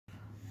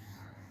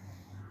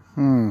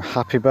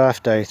Happy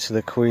birthday to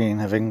the Queen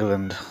of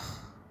England.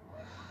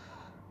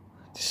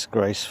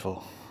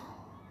 Disgraceful.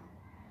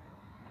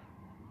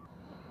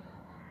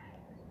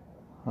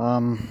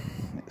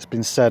 It's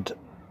been said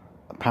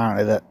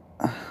apparently that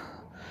the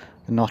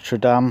Notre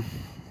Dame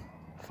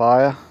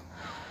fire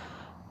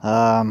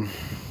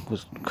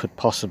could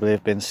possibly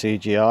have been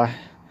CGI.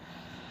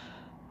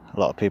 A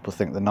lot of people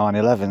think the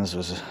 9/11s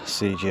was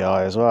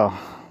CGI as well.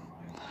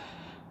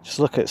 Just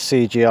look at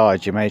CGI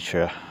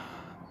gematria.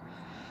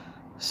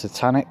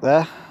 Satanic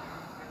there.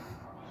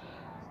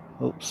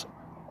 Oops,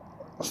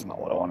 that's not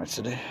what I wanted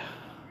to do.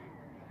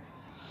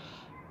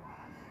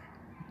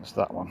 It's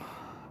that one.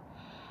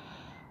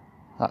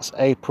 That's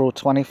April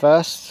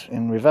 21st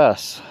in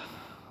reverse.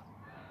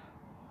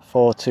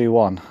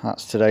 421,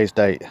 that's today's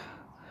date.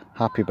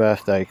 Happy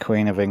birthday,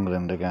 Queen of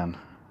England again.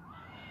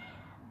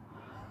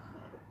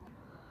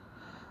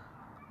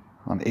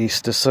 On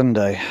Easter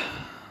Sunday.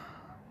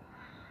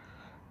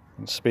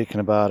 Been speaking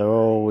about her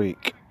all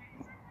week.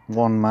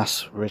 One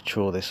mass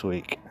ritual this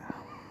week.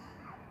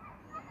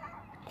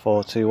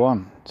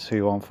 421,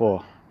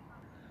 214.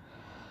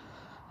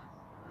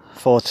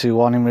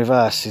 421 in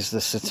reverse is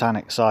the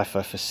satanic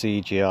cipher for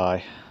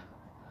CGI.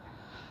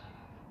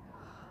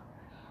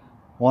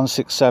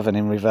 167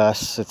 in reverse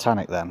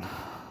satanic then.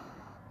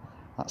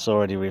 That's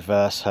already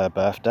reverse her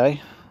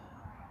birthday.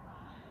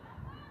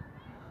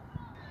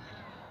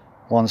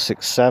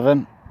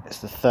 167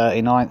 is the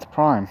 39th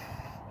prime.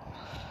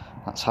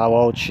 That's how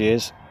old she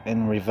is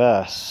in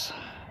reverse.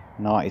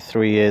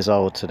 93 years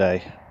old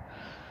today.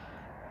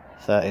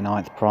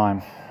 39th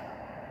prime.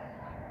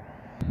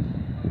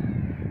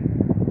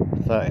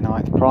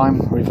 39th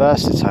prime,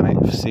 reverse satanic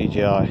for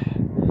CGI.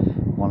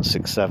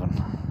 167.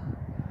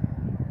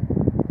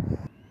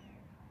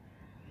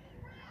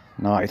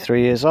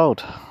 93 years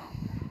old.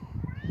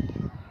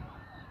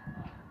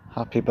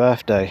 Happy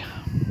birthday.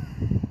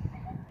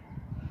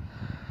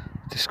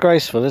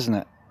 Disgraceful, isn't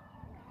it?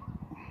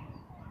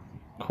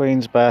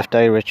 Queen's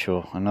birthday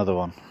ritual, another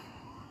one.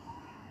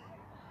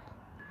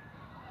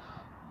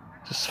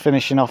 Just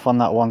finishing off on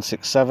that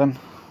 167,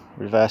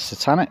 reverse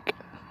satanic,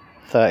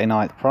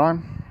 39th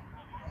prime.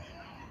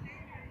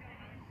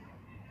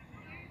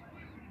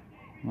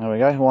 There we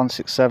go,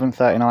 167,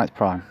 39th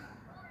prime.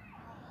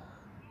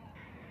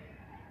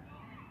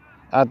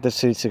 Add the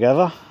two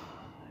together,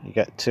 you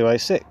get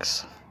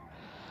 206.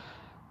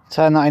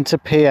 Turn that into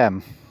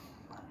PM.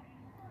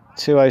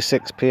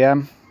 2:06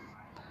 PM.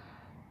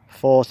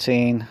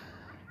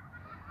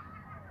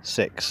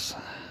 14/6.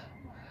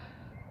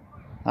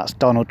 That's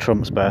Donald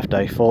Trump's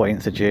birthday,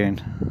 14th of June.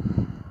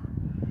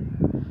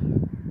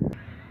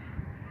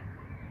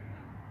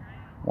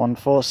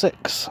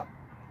 146.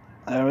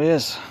 There he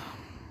is.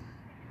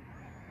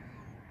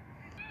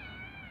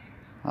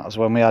 That was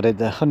when we added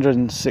the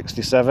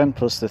 167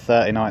 plus the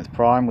 39th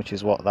prime, which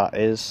is what that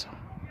is.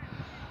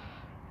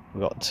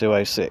 We got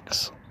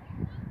 206.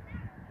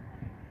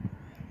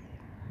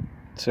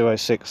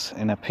 2:06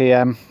 in a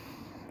PM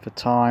for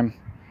time.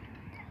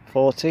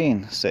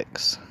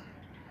 14/6.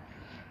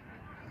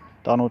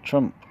 Donald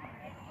Trump.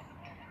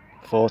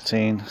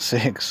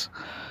 14/6.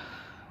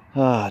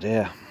 Oh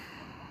dear.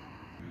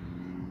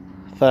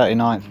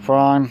 39th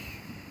prime.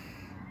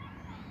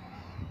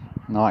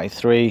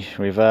 93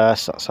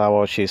 reverse. That's how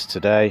old she is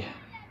today.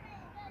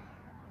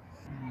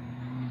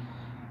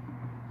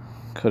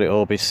 Could it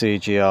all be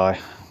CGI?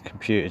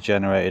 Computer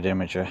generated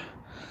imagery.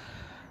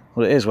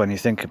 Well, it is when you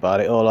think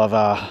about it. All of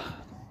our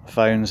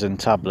phones and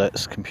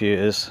tablets,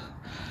 computers,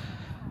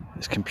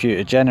 it's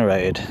computer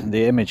generated,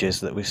 the images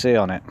that we see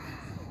on it.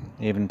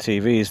 Even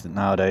TVs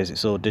nowadays,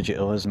 it's all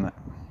digital, isn't it?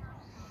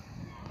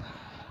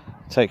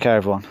 Take care,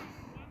 everyone.